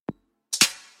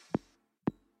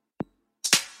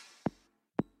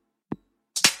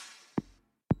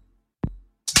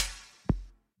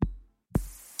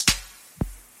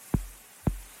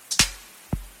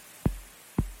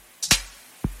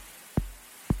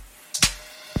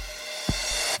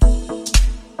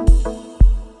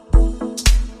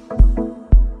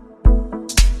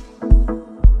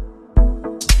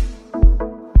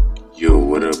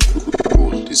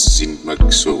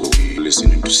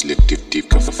Selective Deep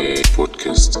Cafe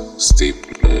podcast. Stay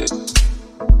blessed.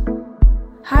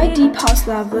 Hi Deep House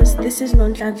lovers, this is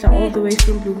Lungster all the way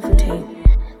from Bloemfontein.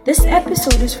 This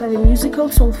episode is from a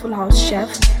musical soulful house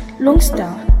chef,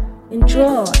 Lungster.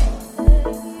 Enjoy!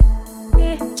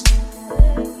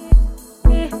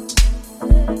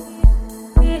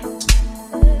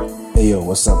 Hey yo,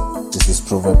 what's up? This is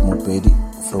Prophet Mopedi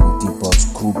from Deep House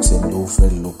Groups and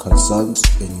Low-Fed Local Sounds,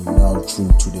 and you're now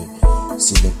tuned to the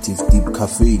Selective Deep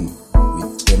Caffeine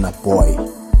with Benabwoy.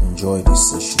 Enjoy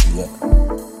this session, yeah.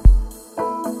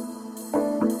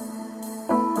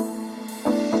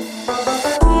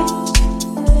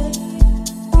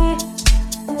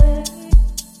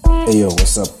 Hey yo,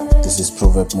 what's up? This is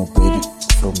Prophet Mopedi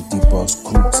from Deep House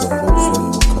Groups and Low-Fed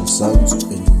Local Sounds,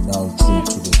 and you're now tuned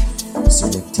to the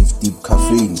Selective Deep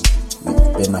Caffeine with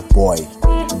Benabwoy.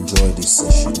 Enjoy this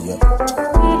session, yeah.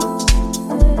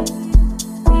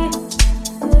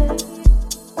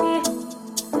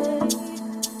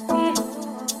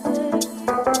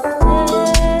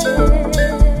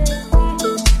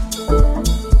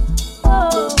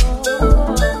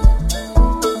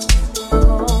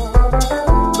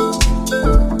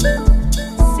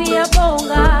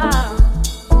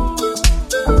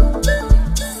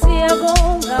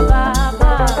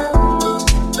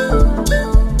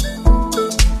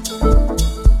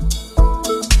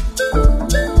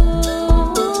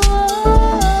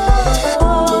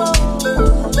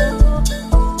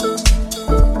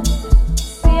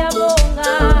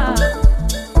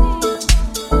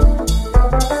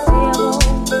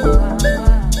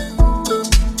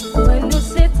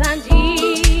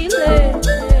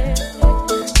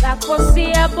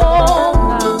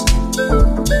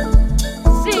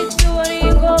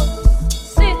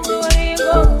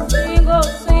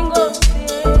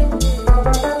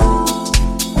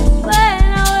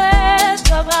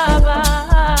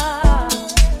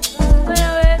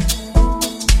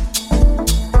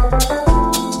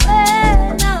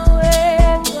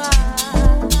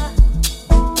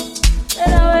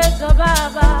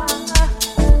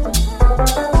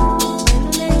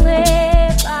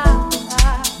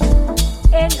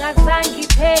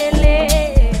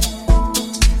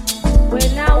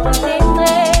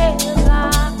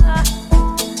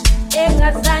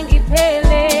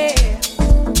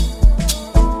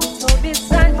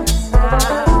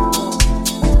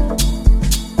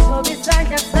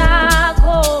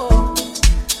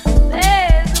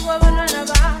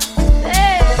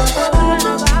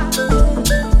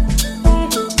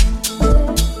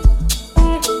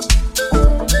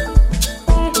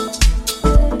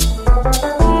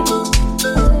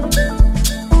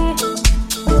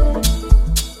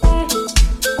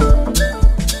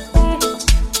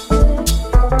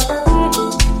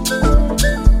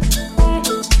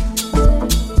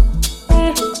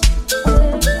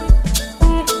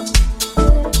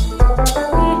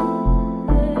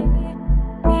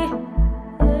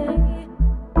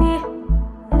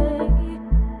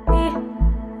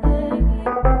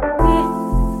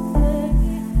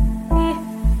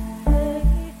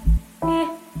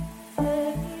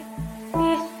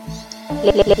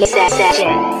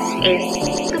 Session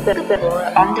is super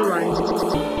on the one.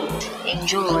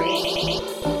 Enjoy.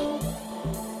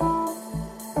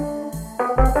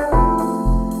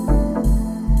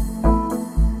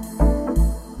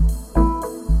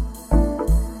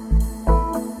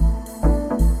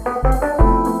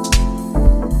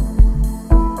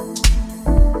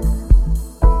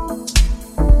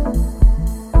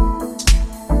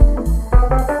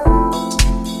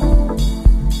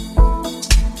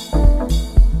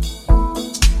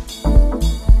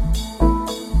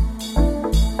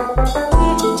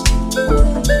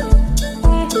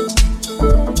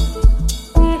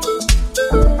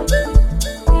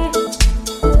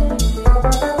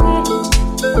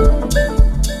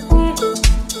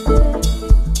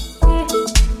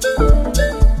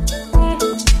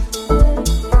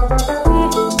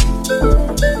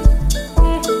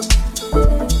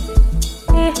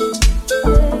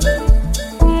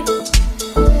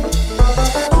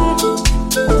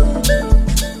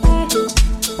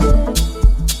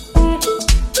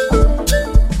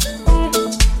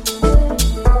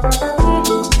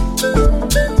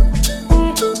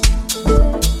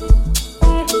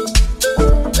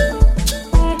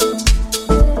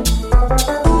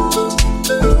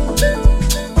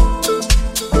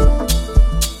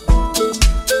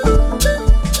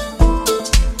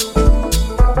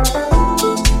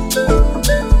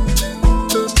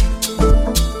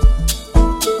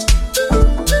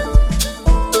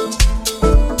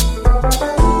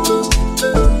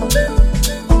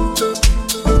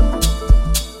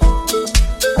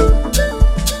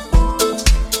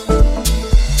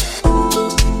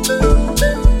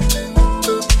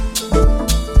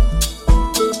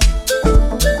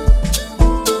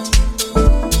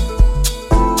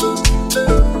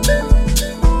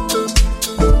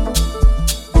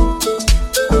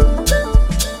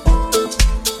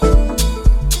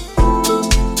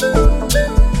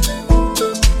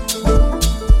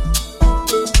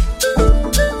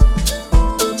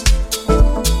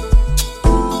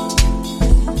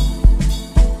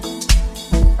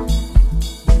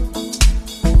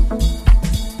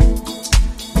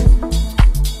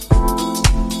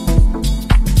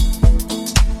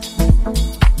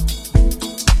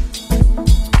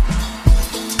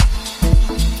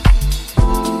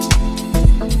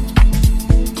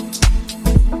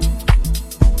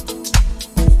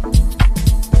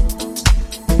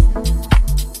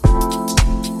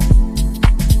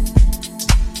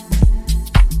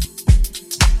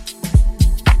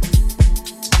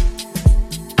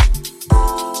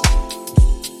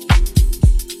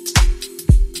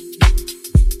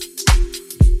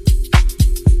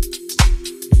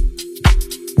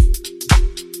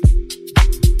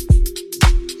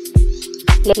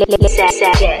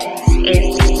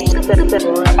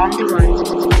 Benabwoy on the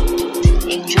ones.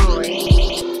 Enjoy.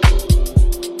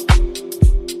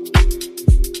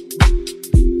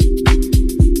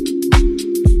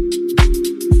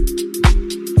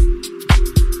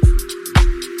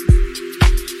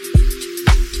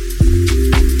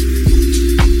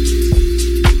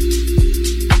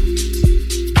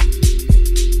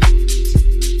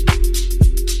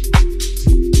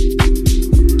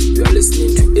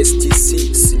 Listening to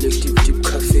SDC Selective Deep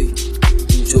Cafe.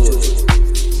 Enjoy.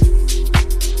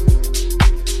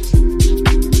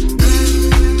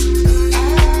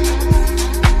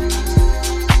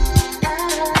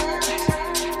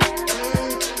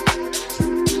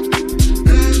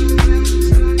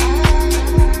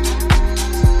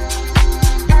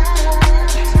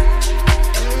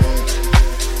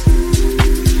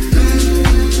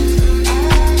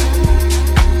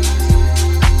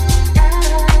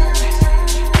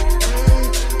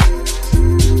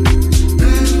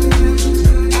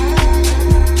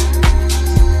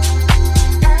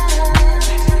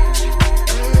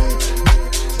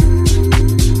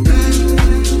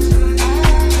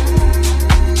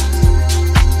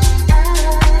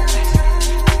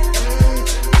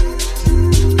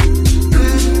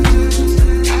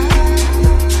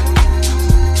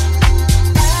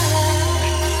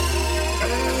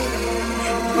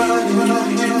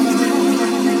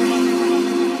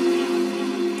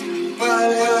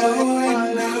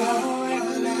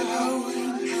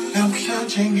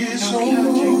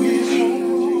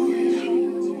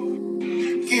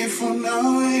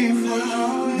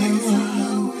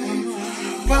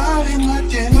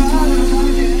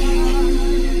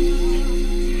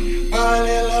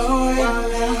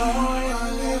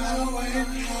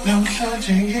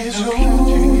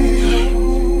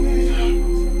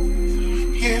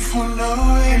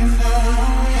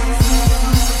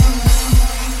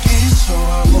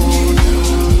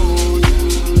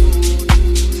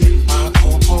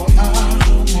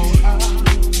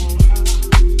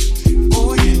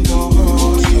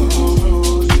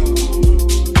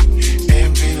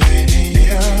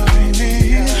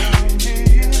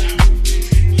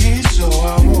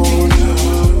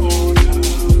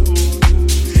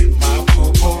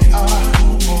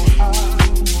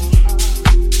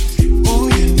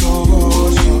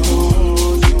 Oh,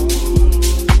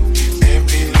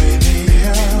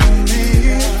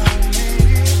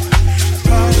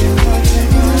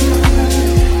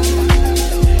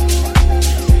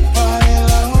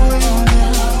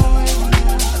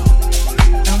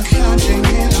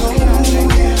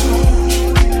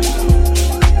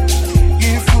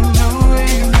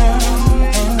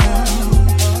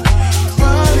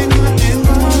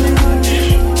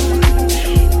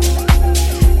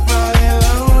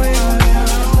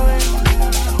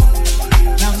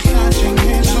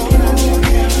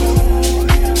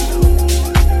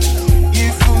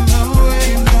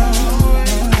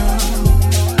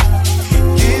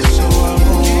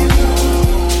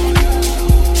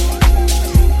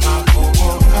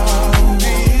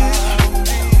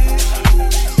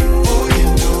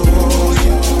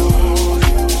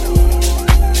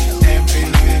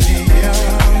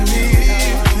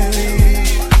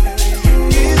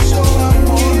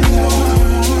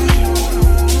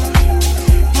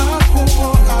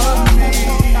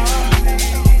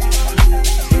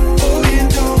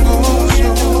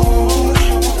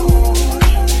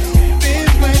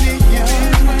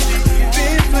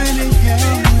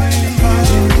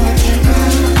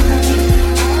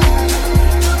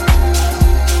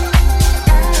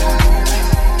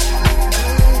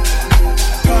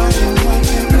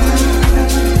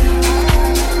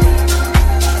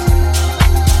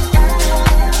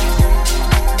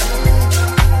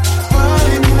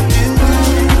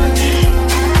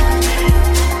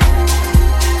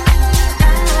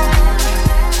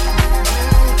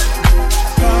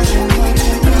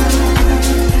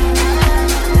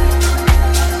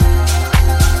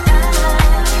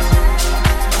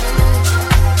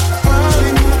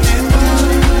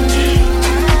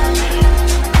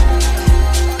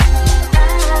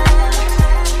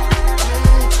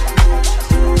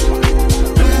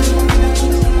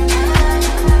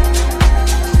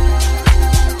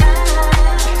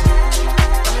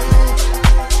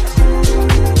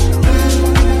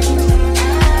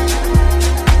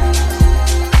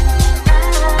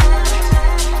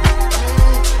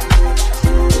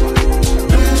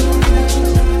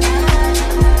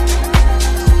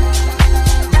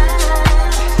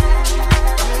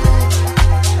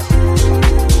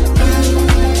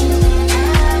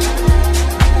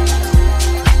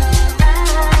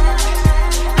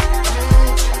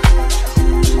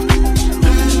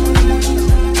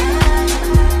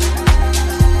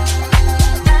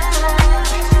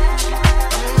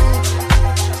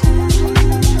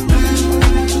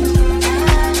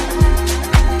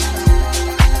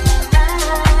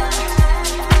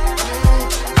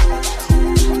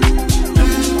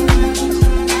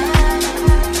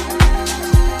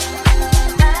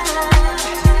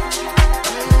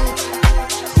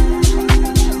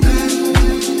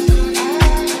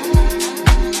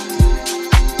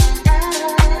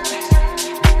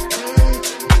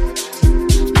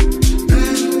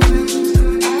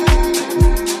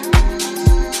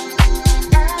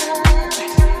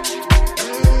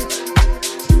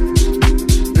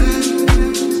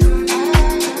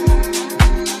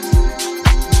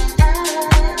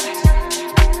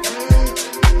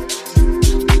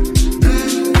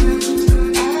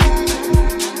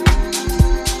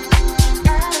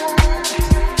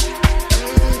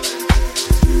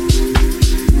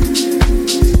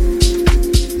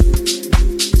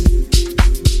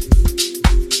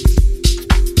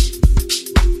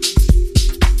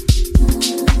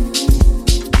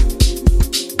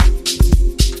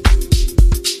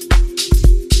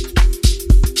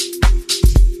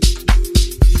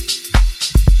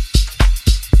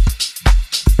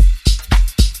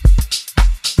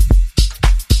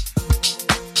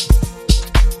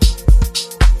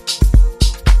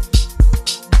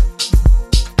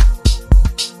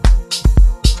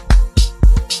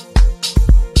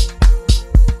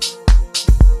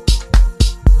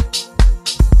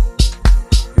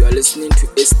 listening to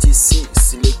SDC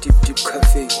Selective Deep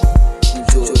Cafe.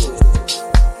 Enjoy.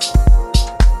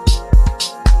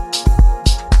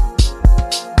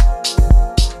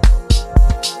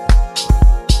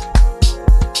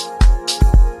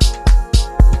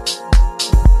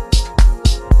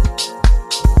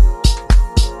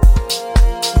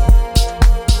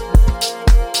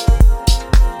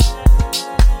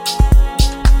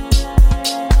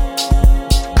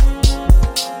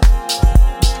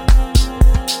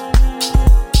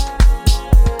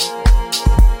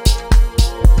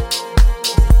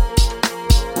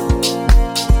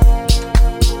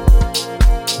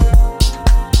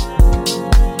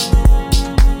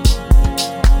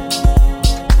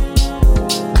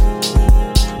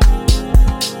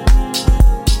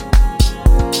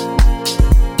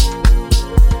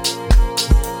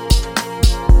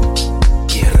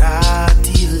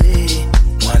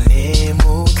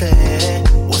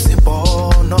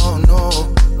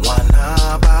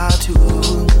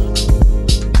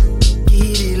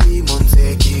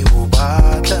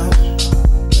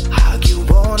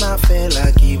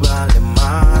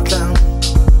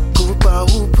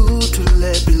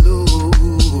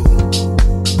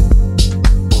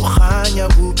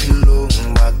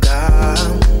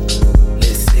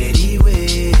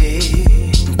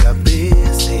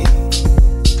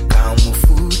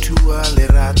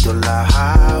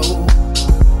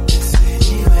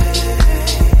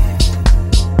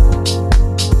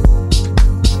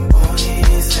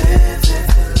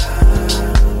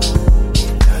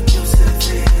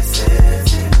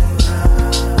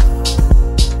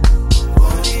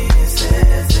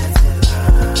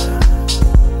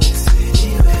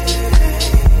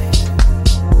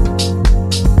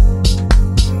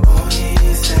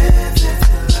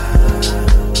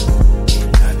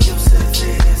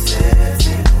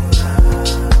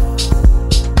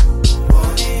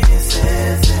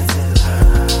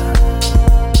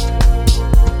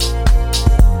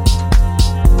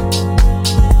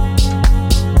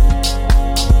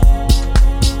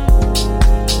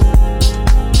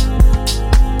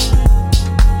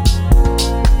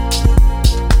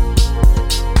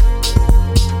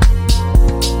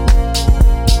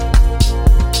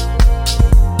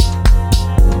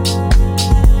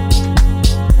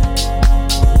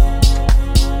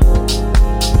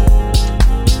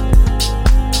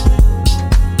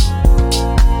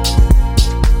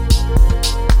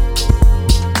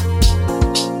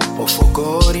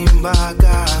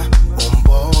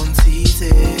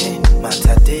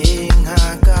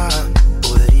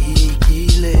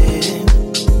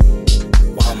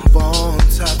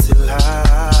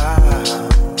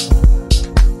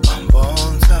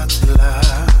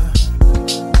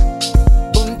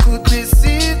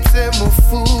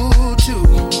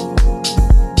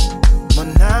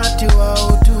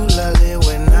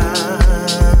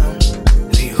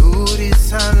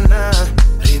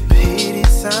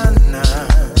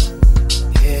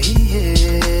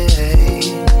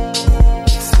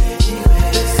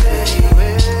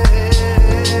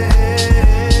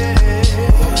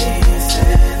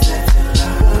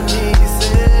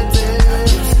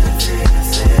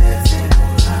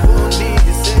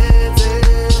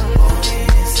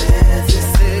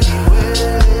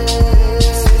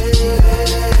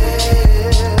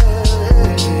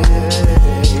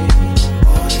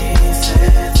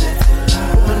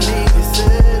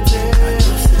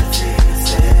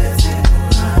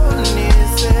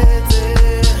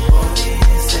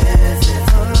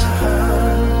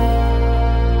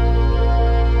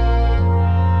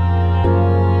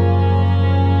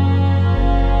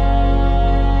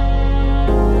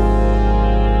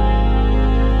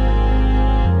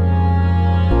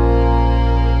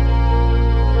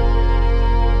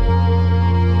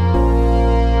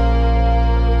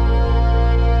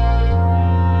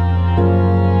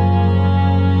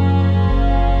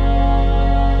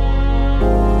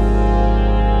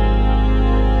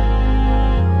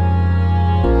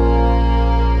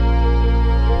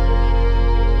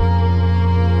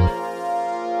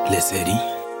 Lesedi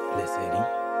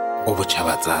o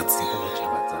botjhabatsatsi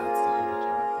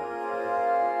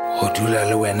ho dula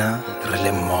le wena re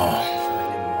le mmoho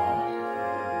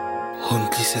ho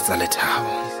ntlisetsa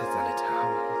lethabo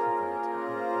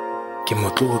ke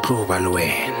motlotlo ho ba le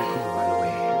wena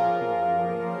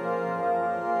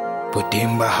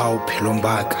boteng ba hao phelong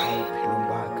ba ka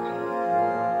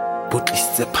bo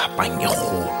tlisitse phapang e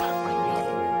kgolo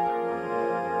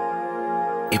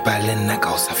e ba le nna ka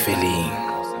o sa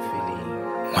feleng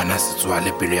ngwana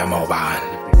setswale pelo ya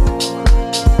maobane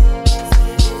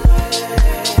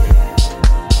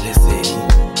Lesedi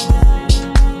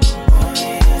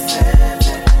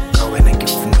ka wena ke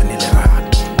fumane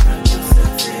lerato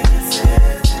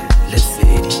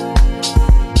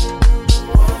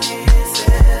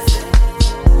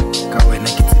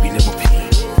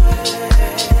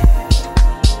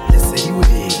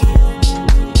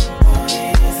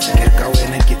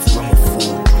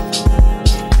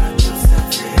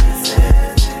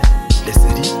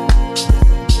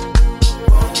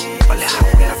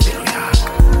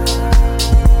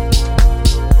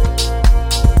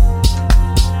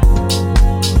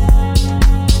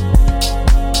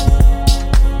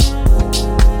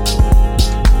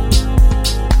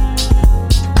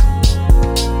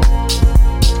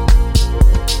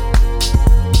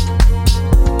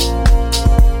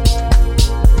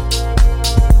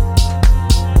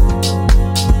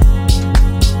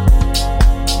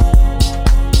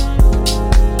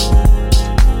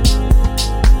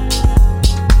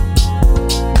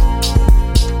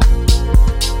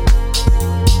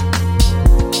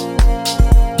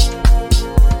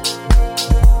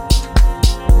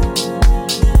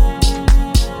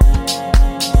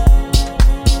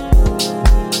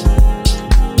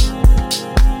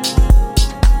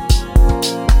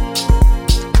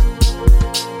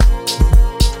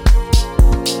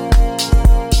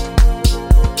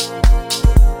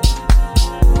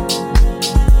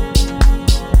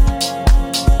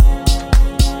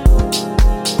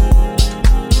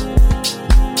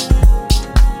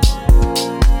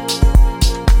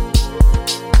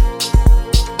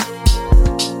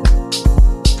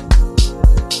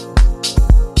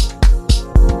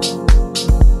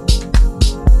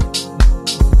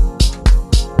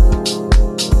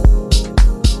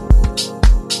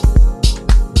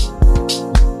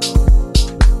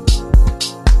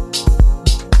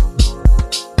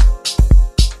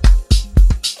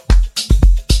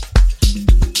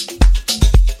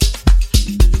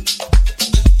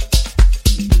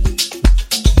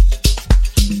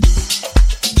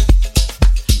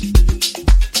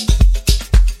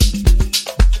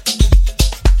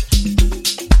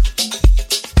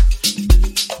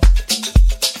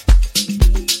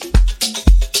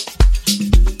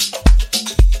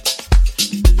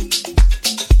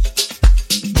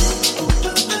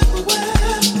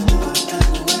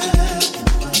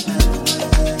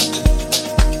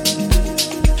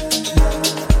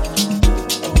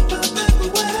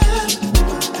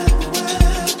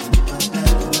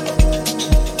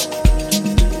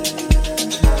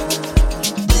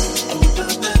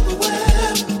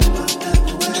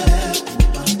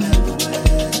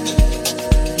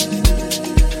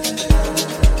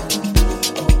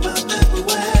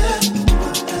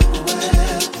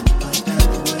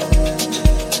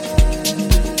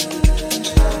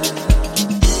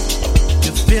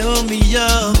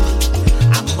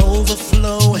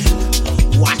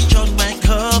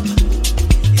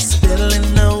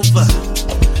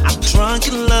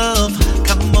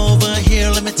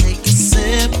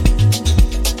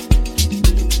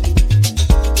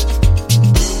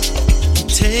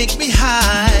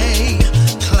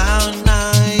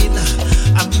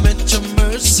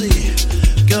mercy.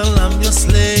 Girl, I'm your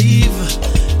slave.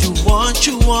 Do what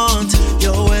you want.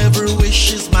 Your every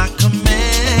wish is my command.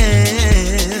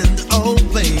 Oh,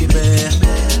 baby.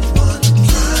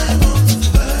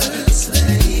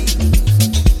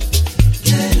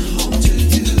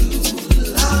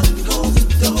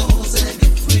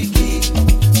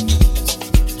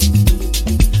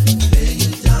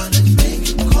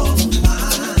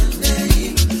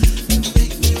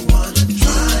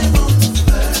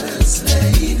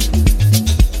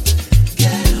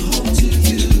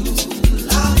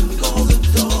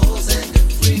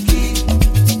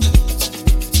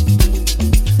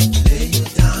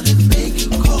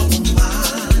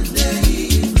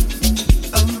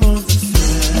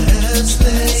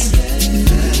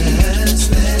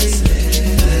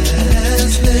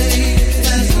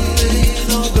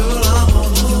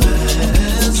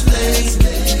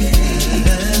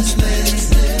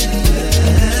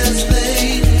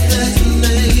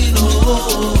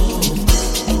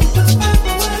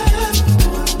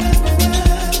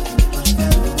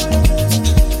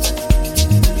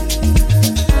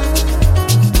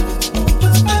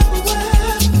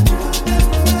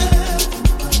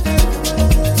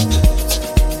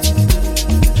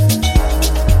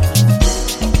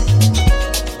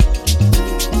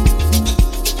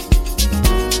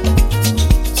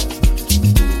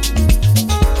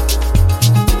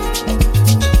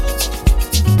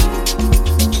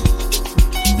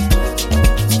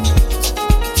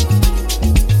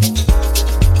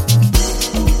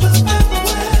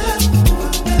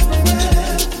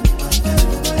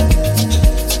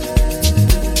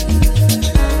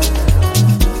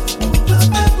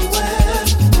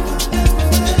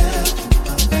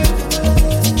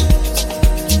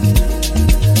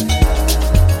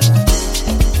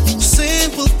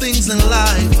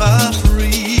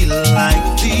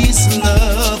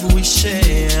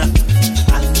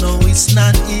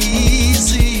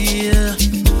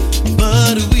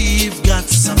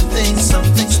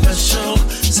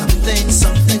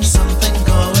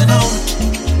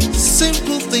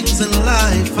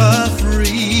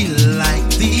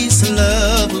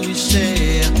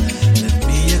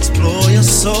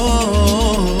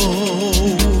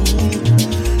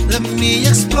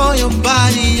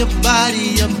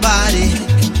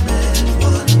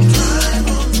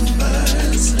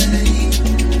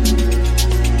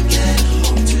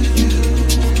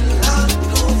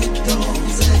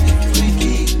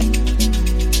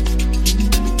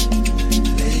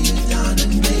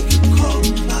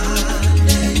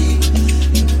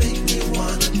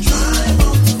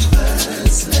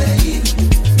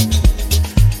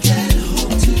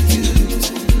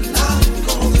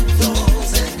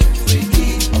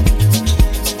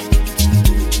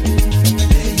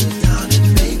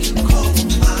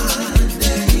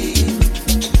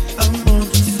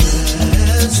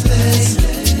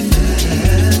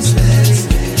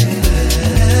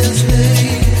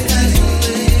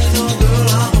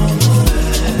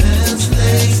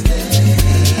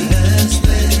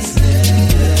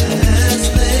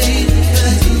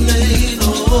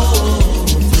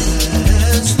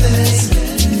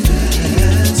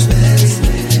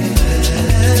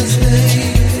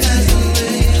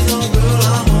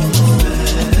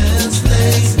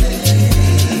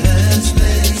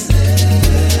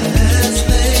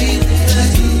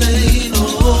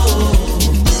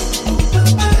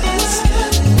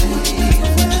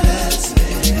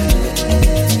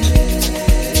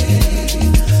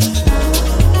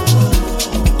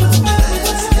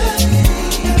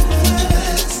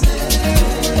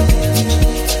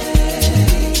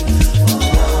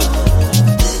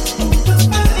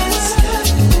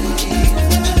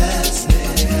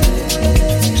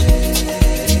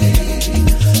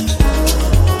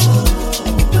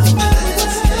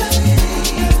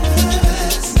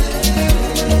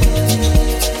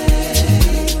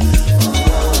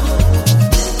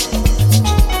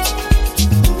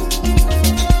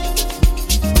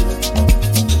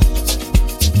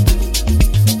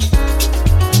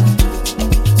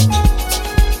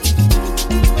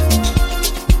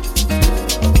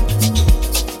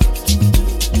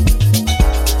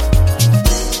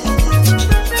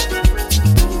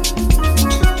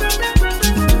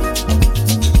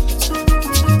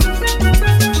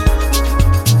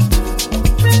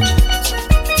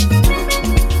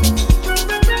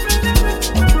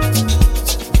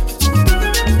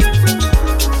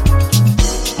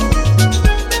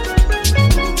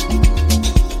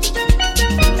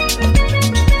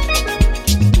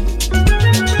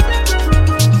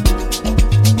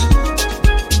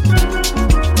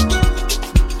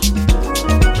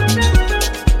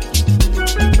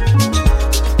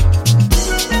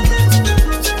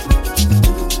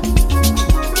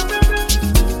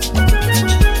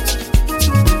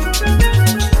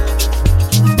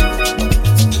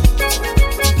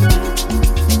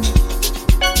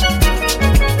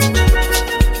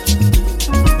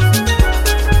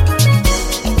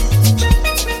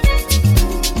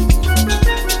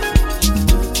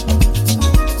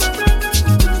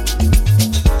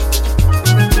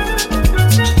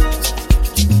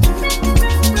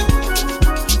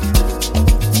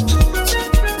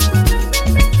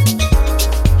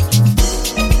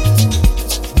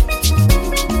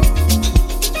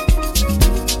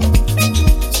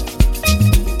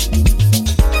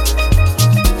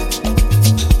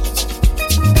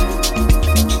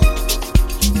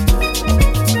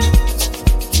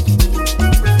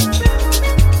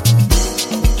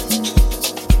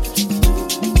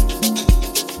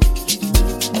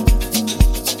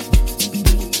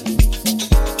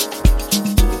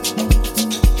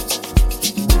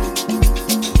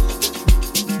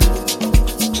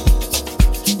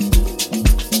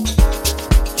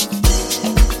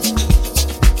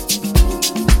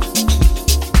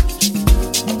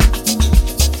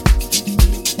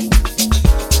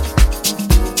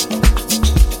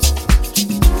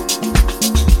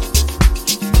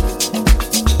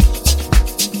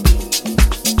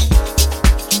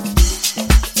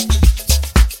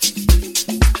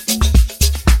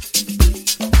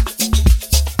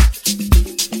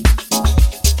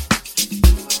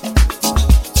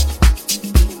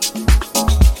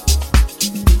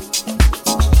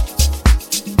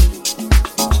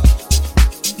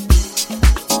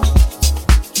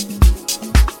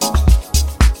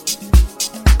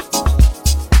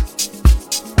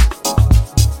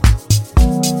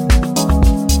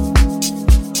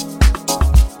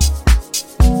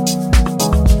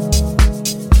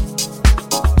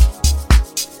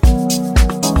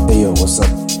 what's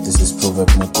up? This is Proverb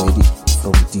Mopedi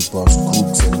from Deep House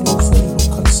Groups and Local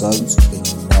Local Sounds, and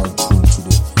you're now tuned to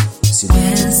the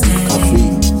Selective Deep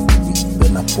Caffeine with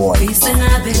Benabwoy.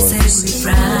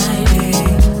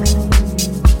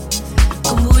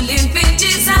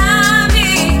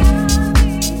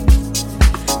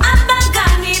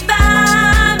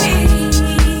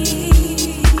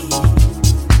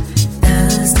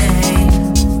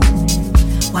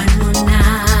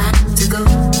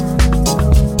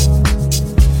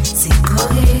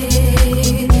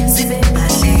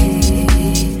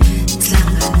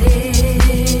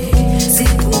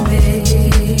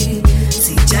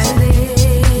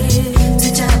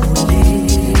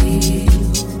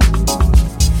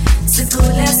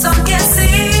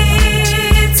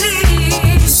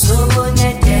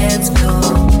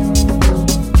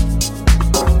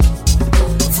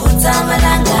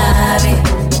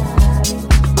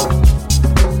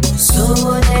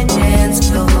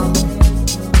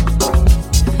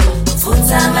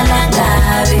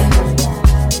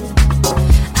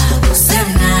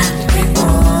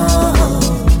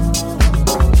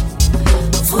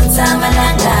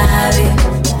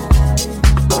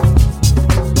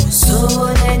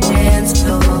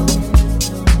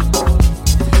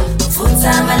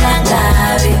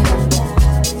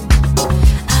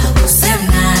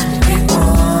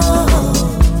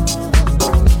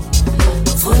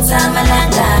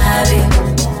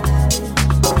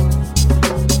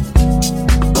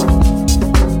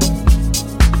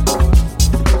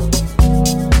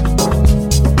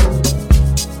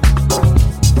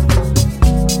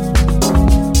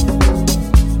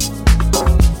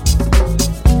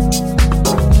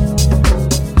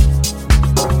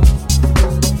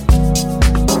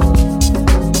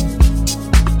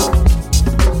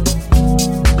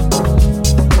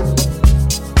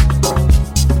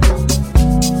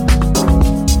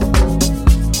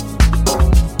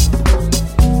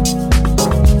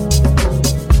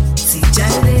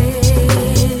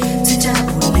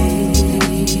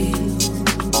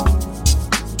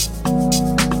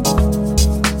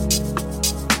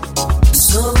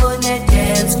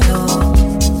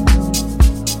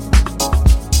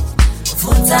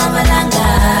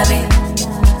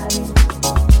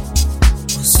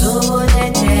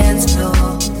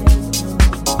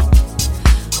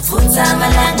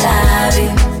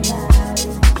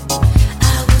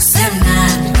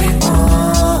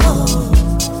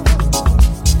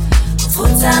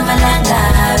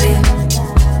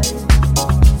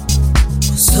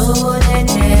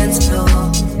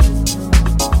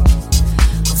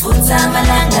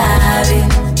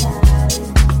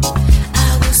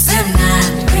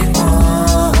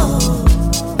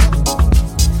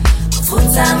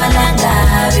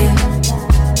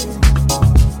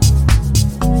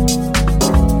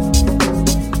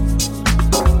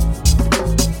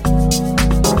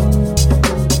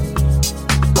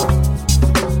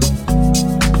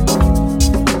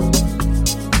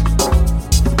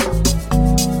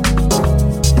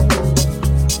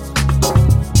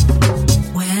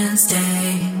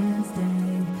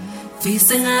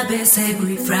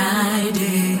 Every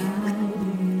Friday,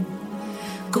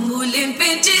 kumbulin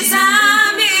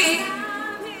pinchizami,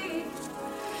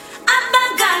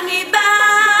 abangani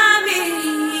bami.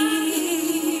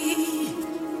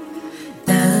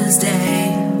 Thursday,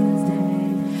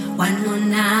 one more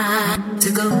night to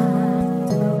go.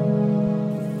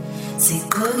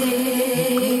 Sikoge,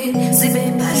 sibe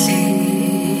bahle,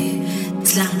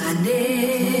 tlangane,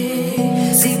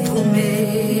 sipume,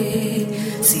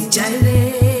 sijale.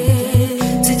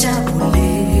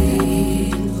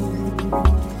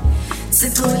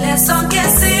 Sithule sonke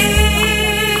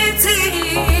sithi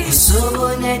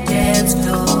usubone dance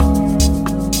floor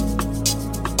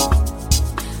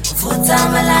Vutha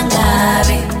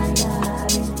amalangabi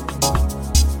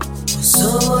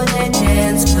usubone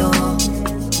dance floor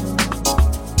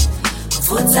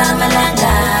Vutha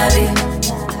amalangabi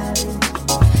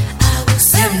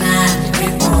akusemnandi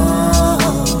bebo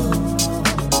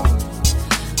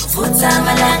Vutha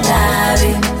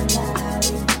amalangabi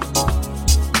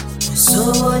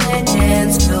Usubone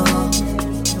dance floor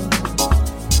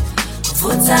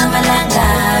Vutha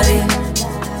amalangabi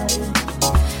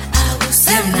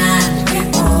akusemnandi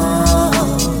bebo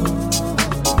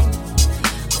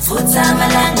Vutha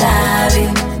amalangabi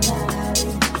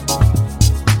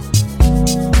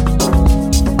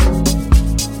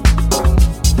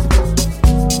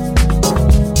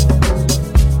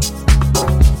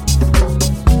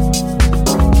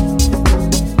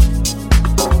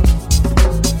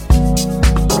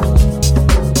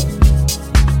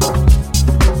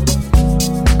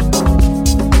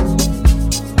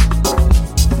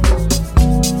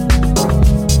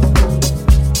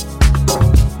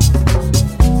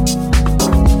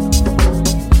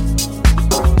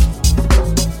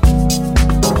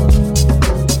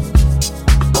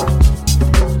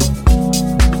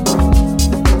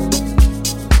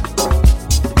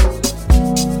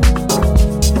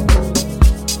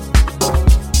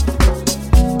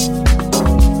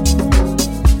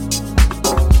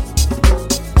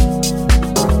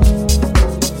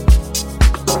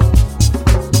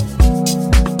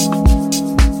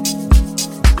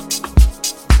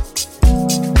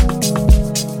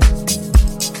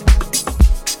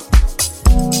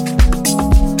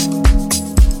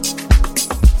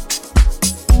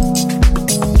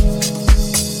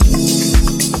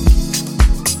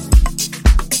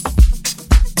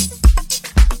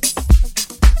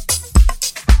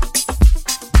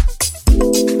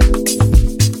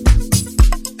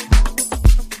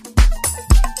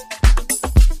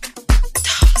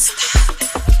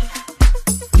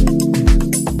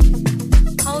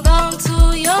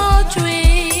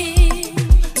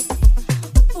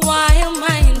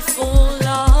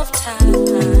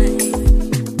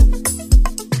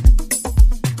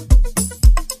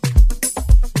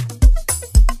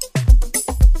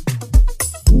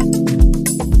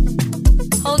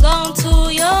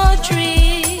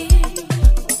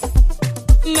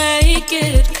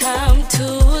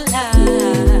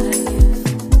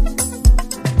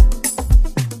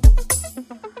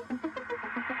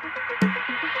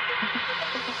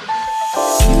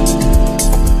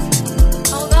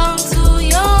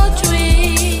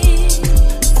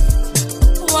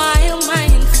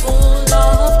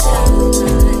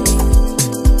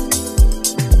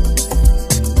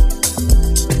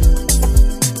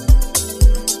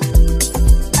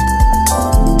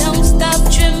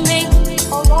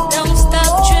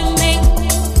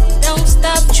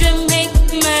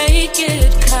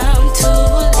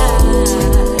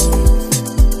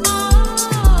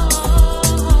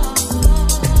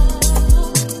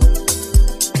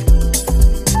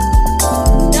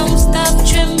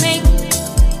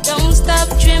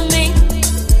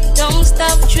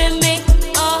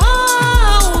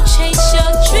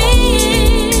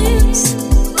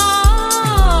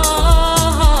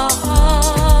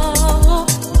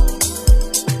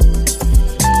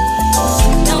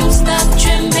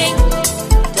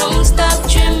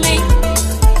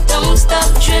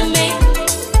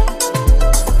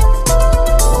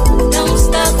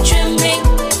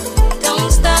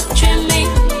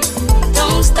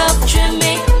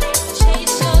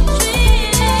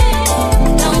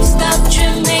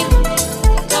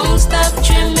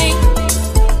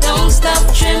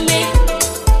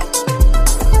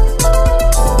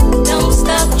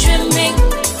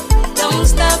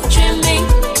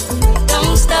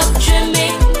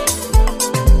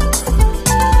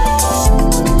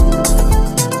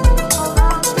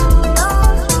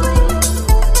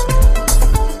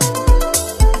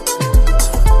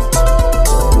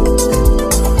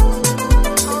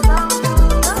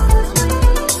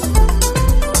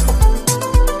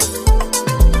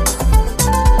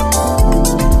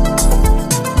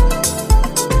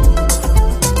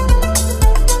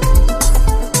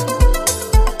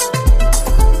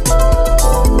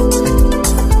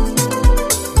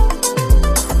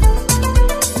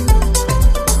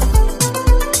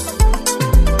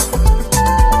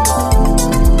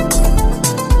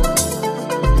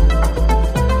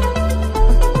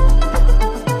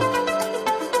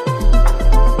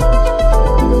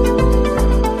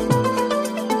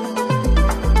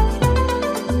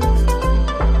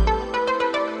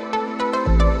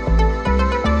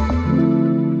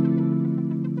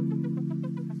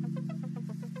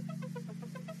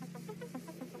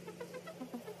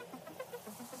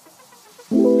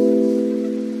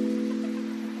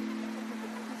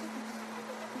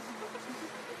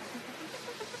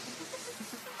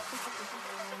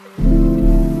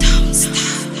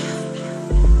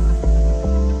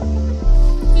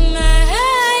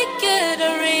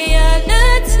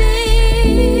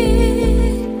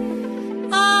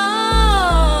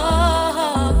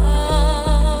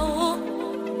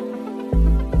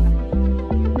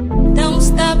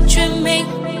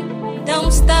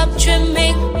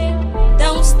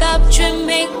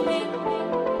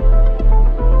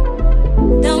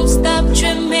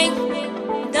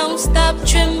dreaming. Don't stop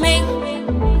dreaming.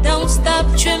 Don't stop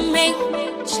dreaming.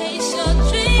 Chase your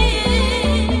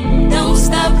dream. Don't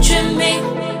stop dreaming.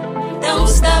 Don't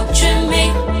stop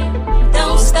dreaming.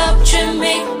 Don't stop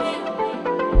dreaming.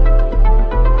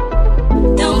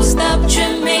 Don't stop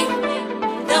dreaming.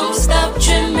 Don't stop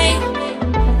dreaming.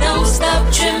 Don't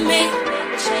stop dreaming.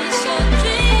 Chase your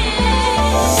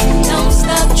dream. Don't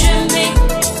stop dreaming.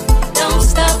 Don't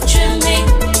stop dreaming.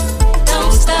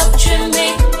 Don't stop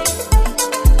dreaming.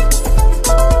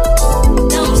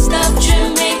 Don't stop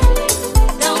dreaming.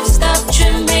 Don't stop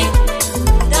dreaming.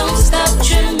 Don't stop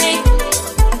dreaming.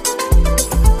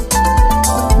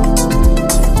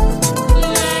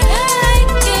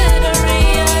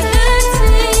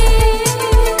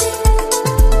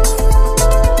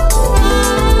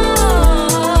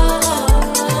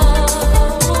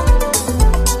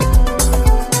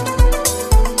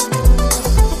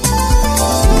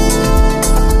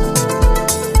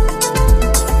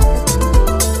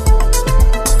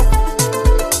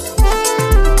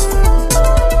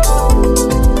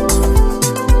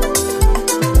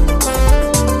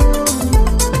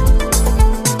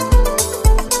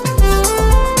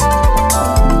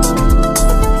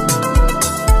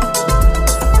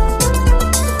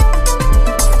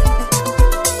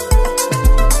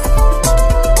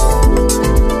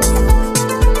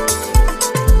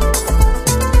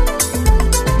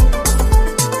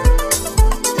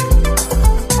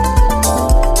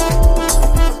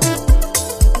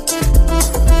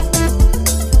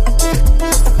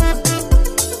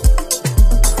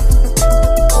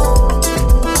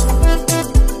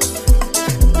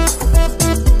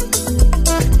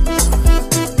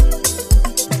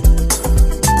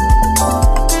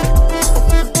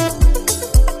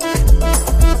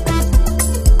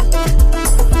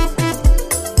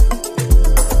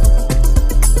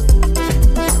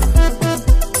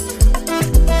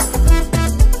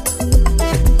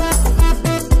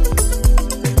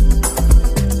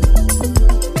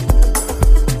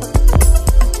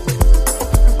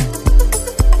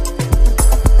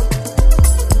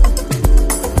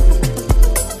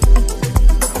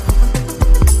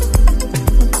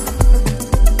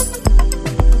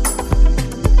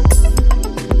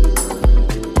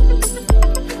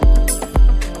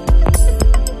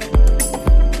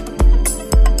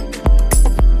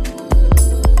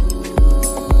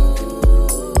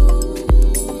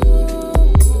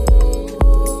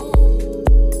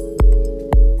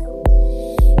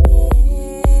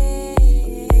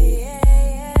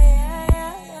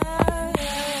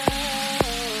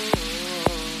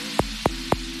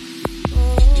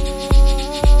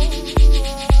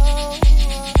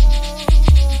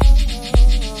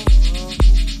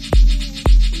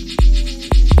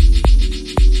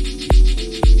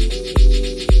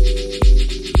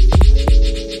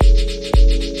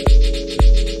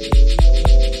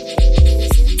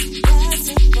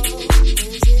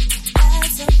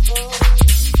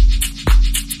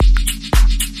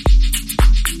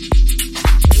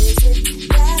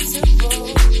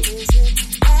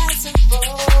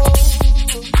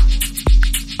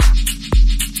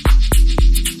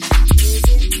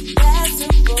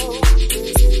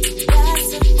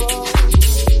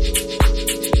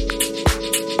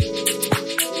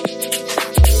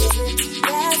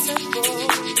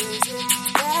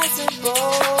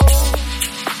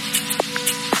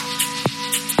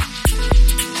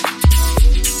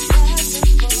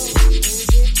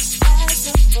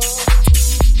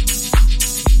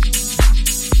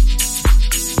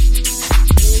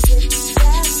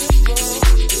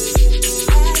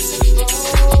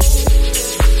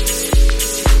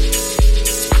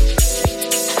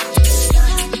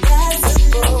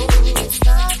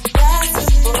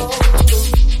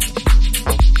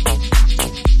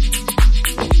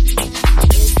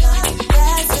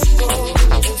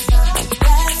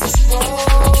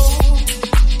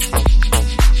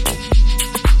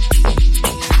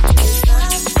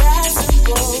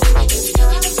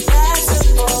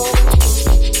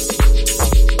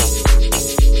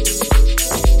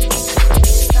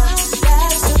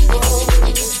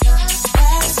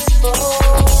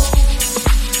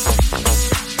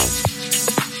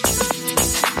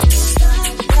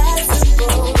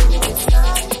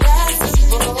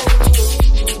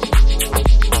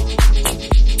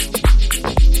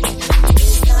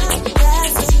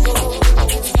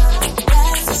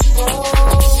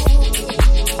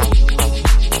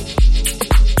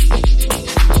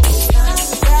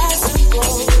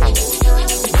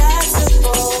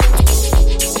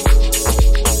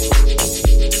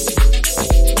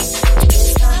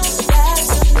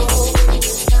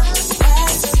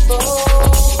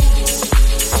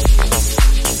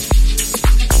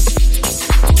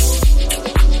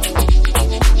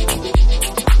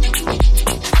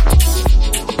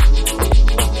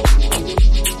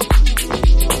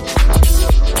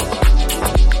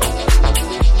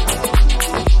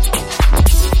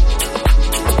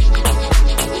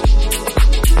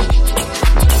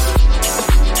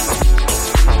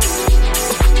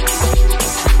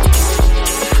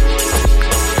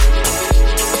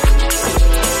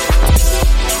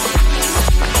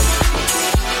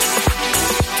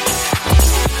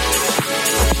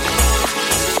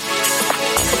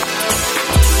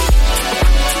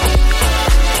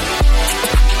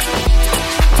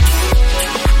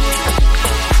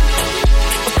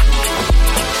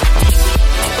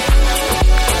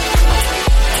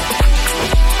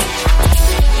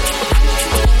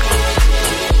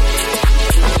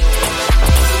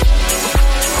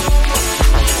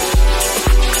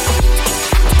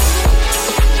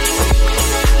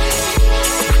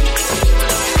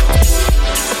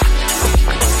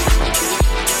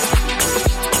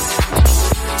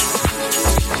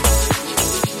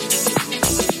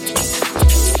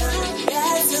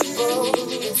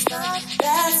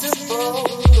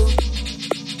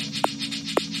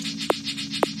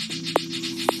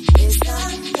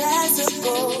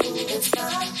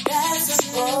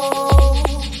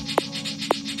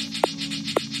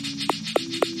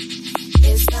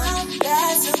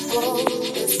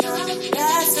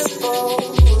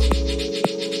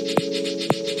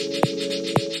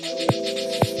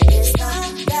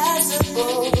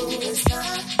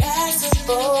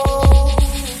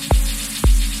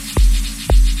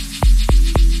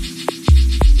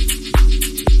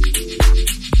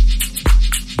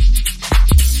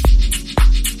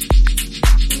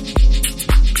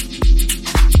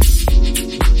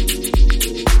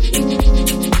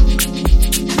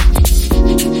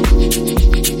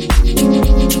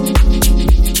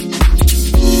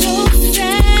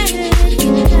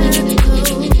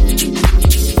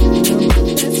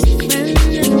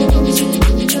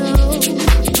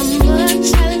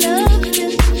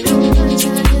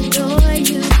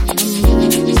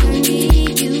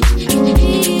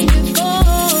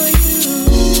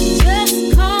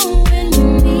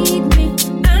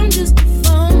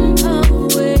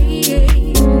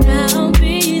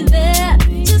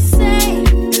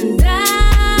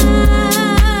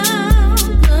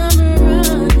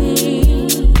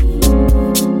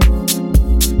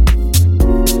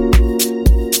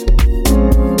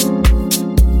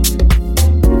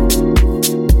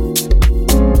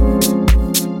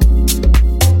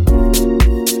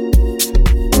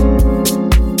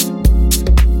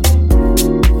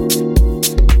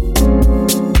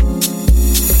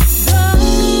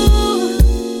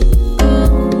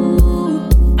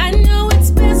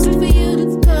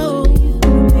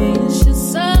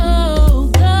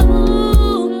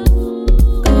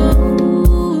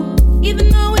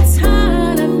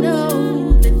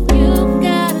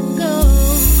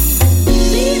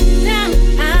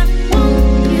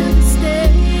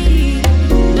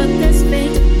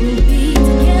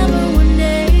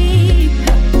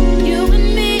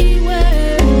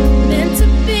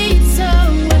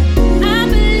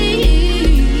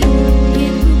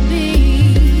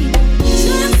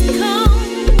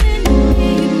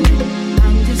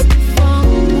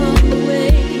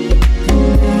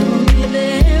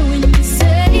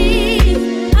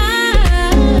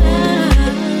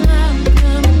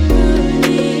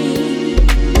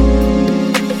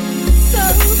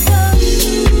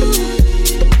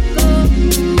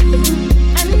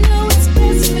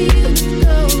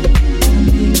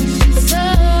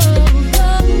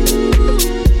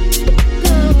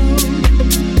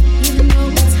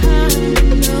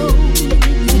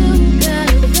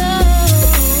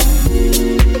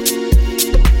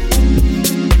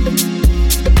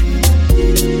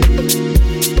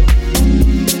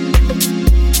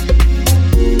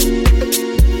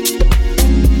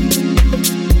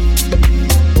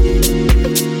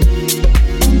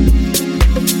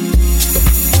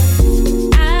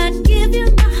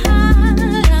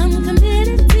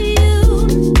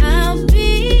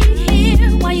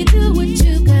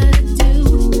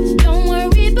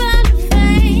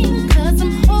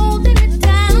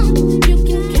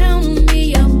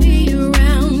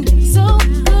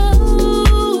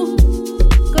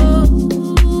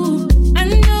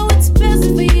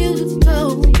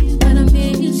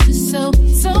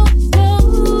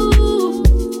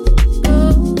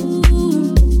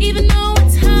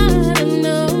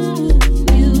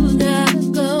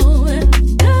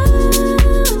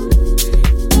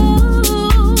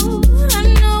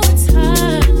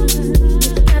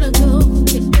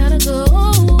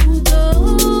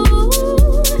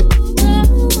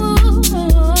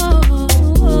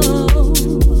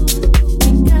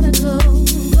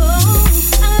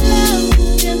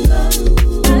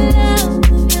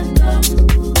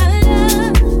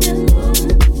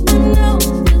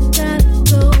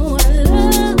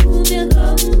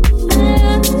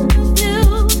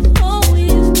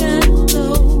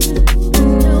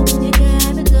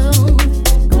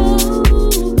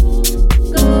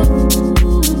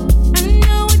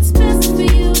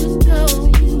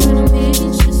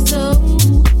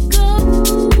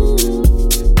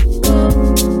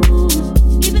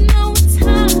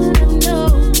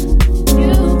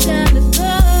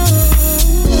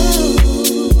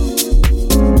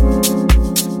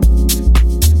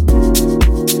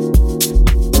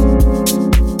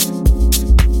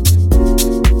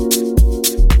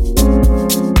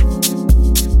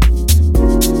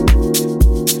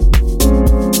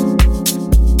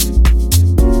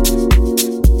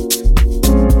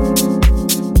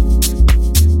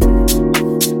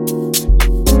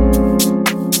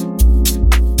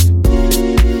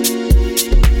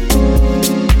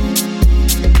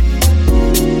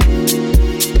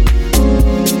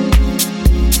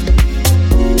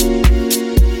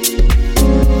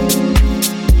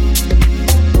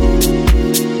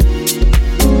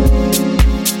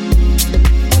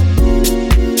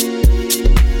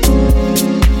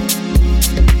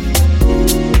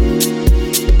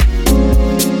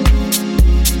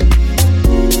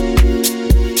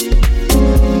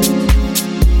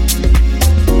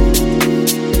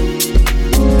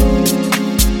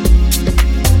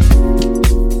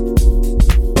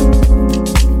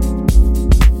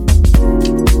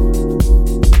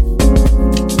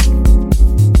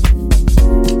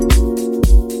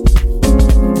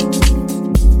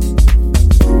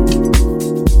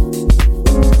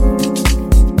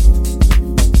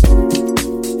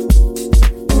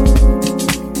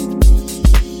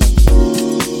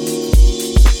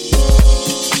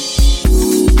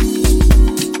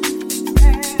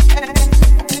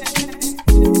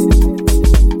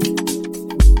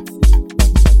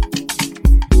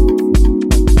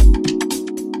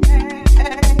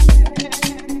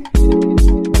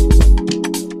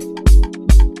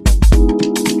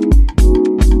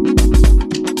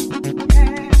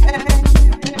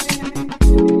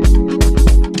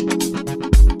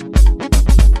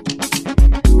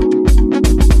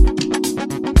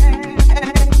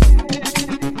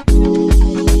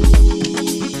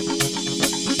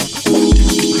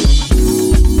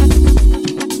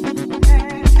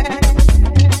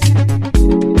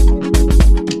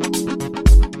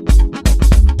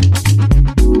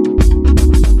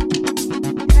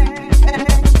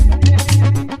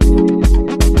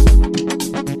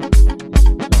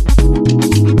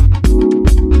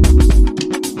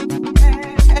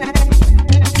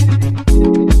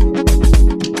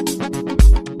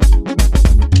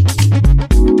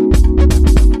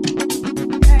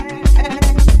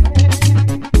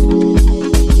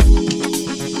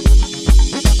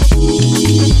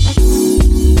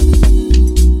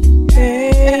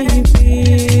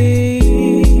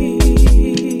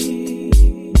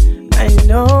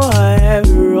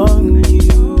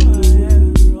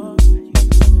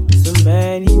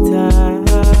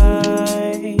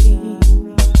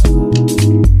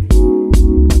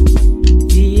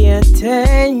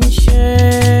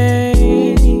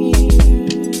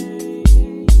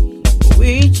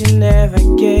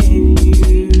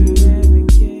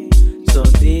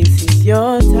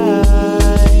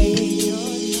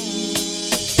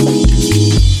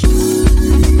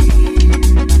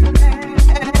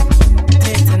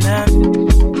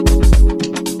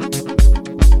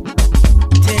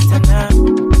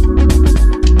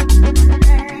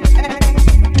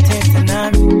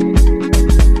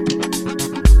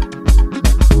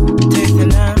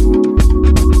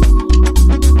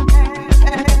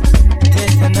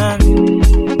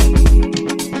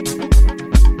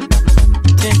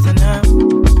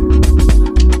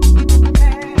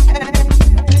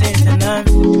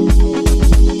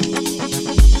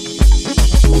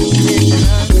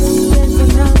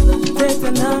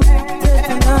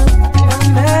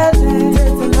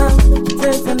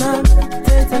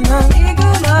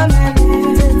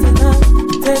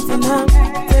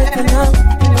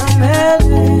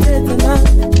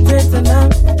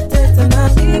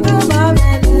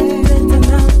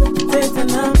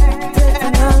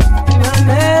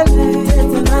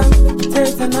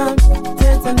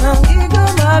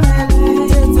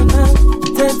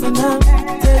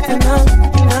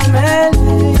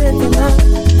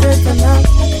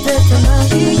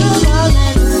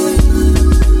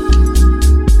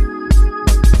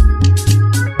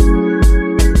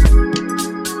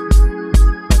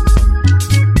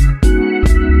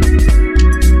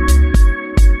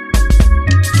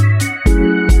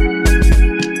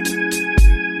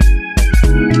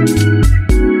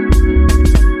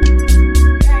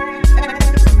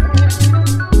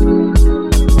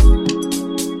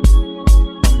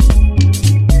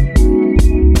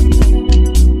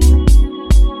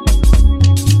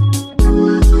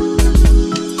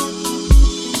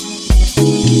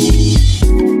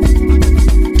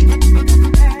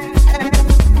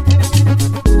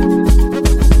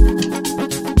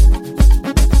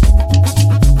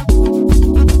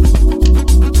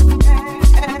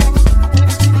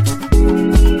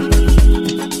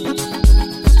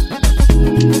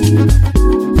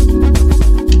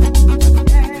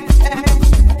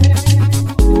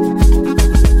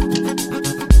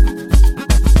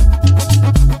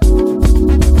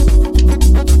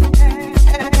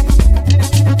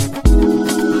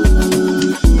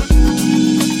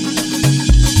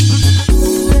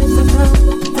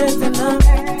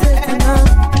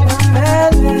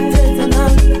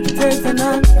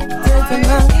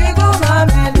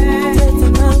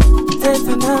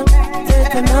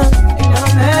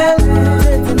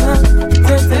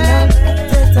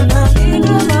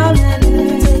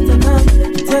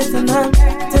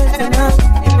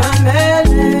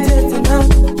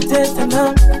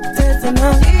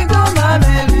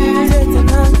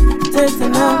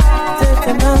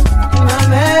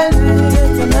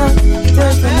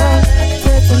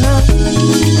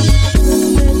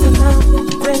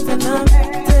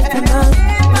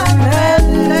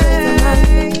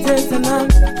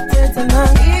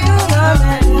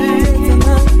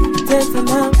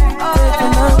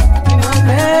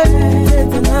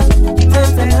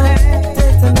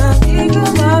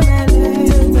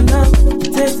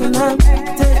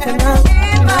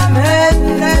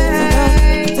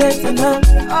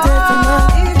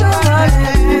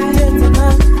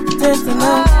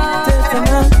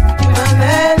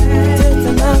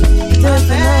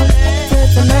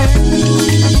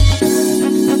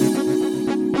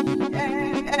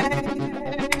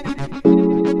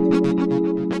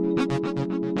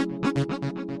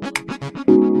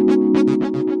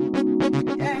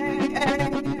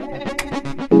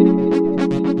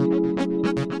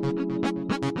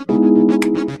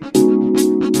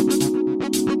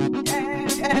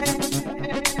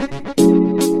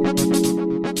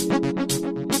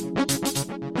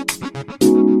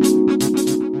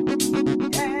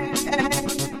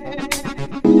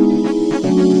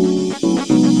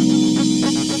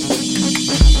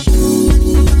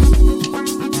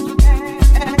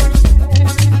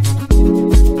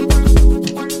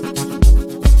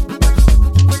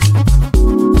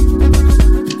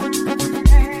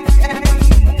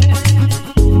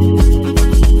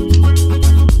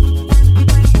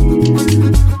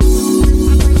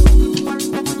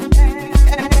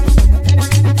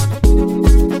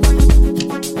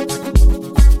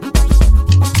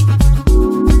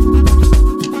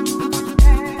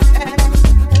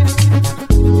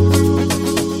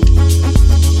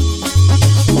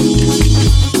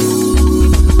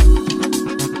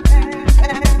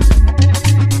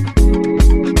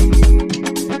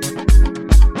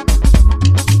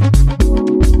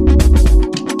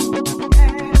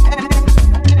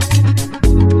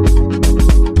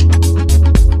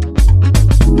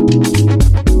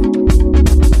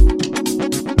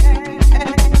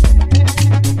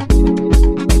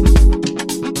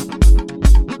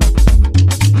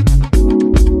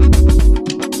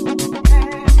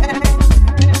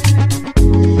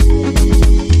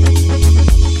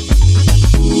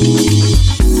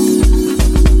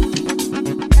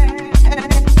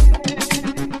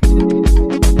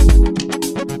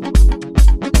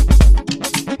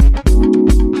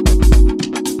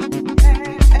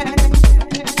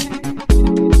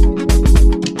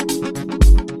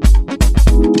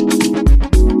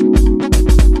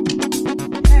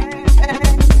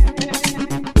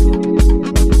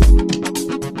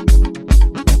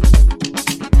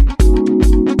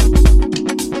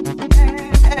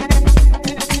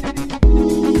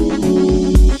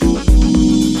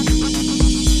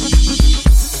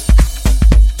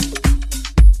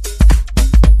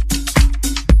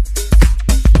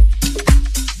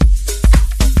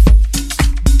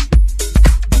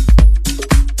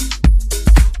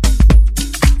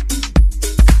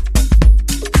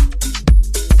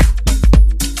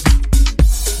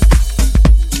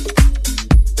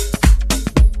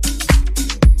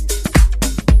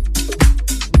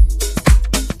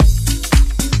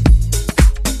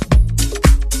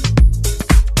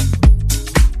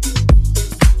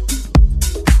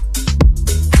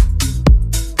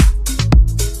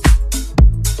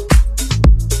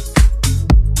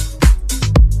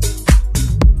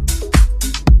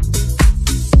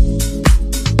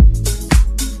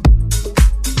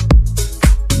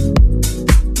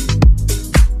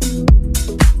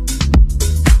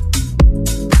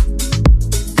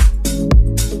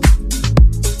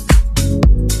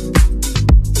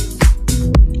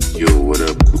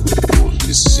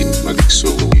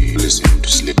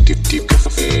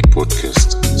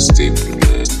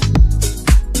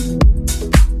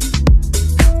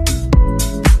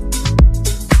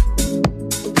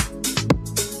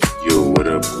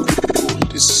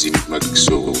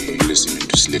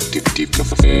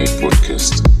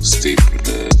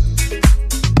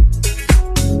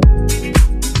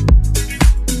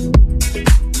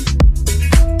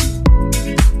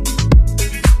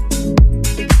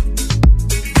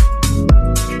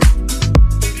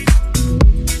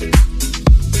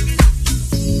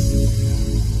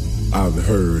 I've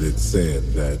heard it said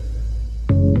that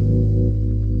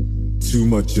too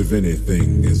much of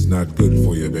anything is not good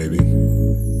for you, baby.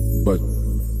 But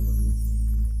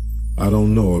I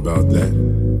don't know about that.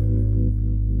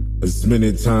 As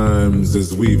many times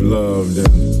as we've loved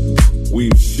and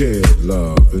we've shared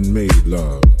love and made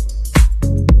love,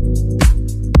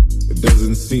 it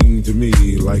doesn't seem to me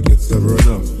like it's ever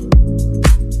enough.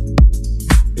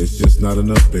 It's just not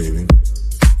enough, baby.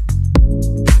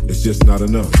 It's just not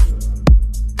enough.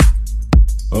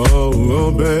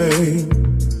 Oh, babe,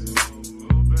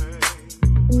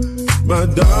 my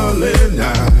darling,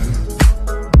 I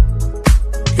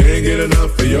can't get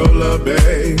enough of your love,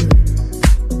 babe.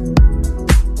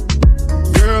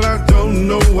 Girl, I don't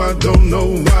know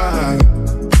why.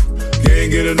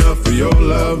 Can't get enough of your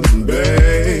love,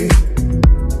 babe.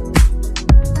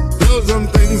 There's some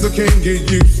things I can't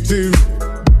get used to,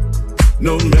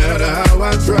 no matter how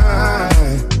I try.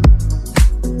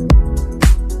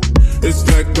 It's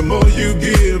like the more you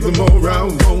give, the more I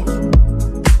want.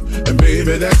 And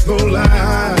baby, that's no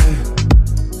lie.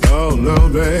 Oh no,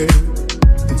 babe.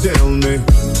 Tell me,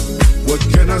 what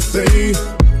can I say?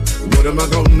 What am I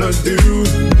gonna do?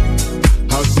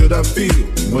 How should I feel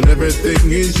when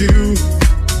everything is you?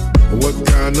 What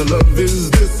kind of love is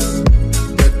this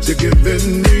that you're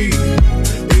giving me?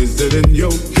 Is it in your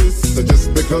kiss or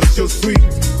just because you're sweet?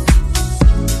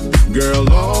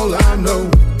 Girl, all I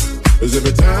know is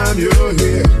every time you're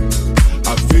here,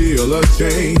 I feel a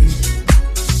change.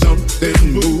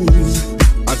 Something moves,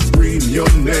 I scream your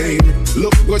name.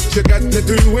 Look what you got me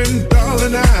doing,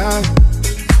 darling, I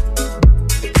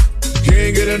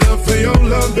can't get enough of your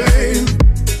love, babe.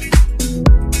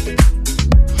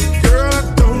 Girl, I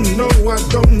don't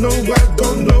know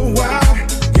why.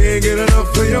 Can't get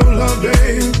enough of your love,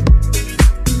 babe.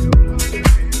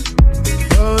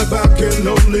 Oh, if I can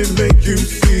only make you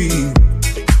see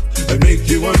and make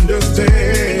you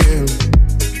understand.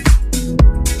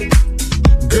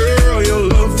 Girl, your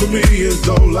love for me is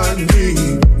all I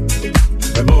need,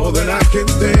 and more than I can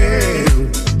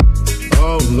stand.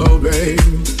 Oh no, babe,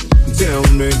 tell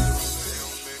me,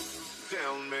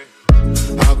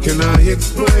 how can I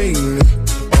explain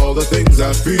all the things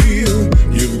I feel?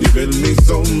 You've given me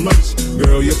so much,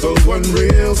 girl, you're so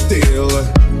unreal still.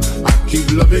 I keep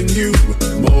loving you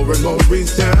more and more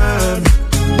each time.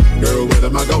 Girl, what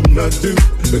am I gonna do?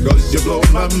 Because you blow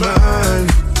my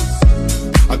mind.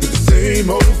 I get the same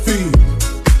old feel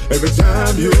every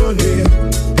time you're here.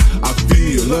 I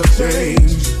feel a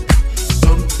change.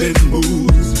 Something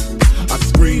moves. I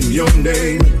scream your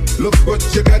name. Look what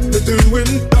you got me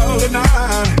doing, darling. I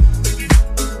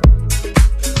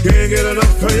can't get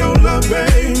enough of your love,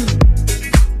 babe.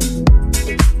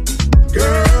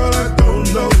 Girl, I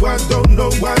don't know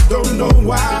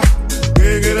why.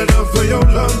 Can't get enough of your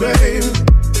love, babe.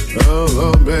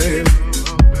 Oh, babe.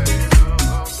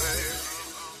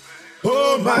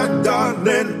 Oh, my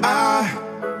darling, I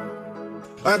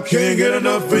can't get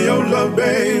enough of your love,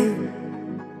 babe.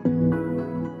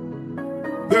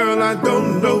 Girl, I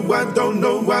don't know why.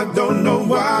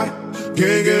 Can't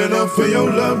get enough of your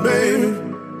love, babe.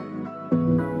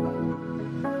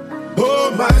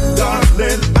 Oh, my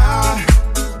darling,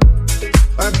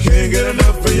 I can't get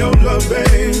enough of your love,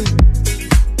 babe.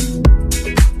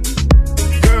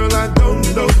 Girl, I don't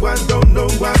know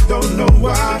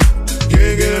why.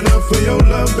 Can't get enough of your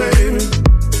love, baby.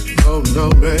 Oh no,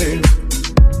 babe.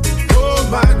 Oh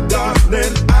my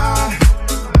darling, I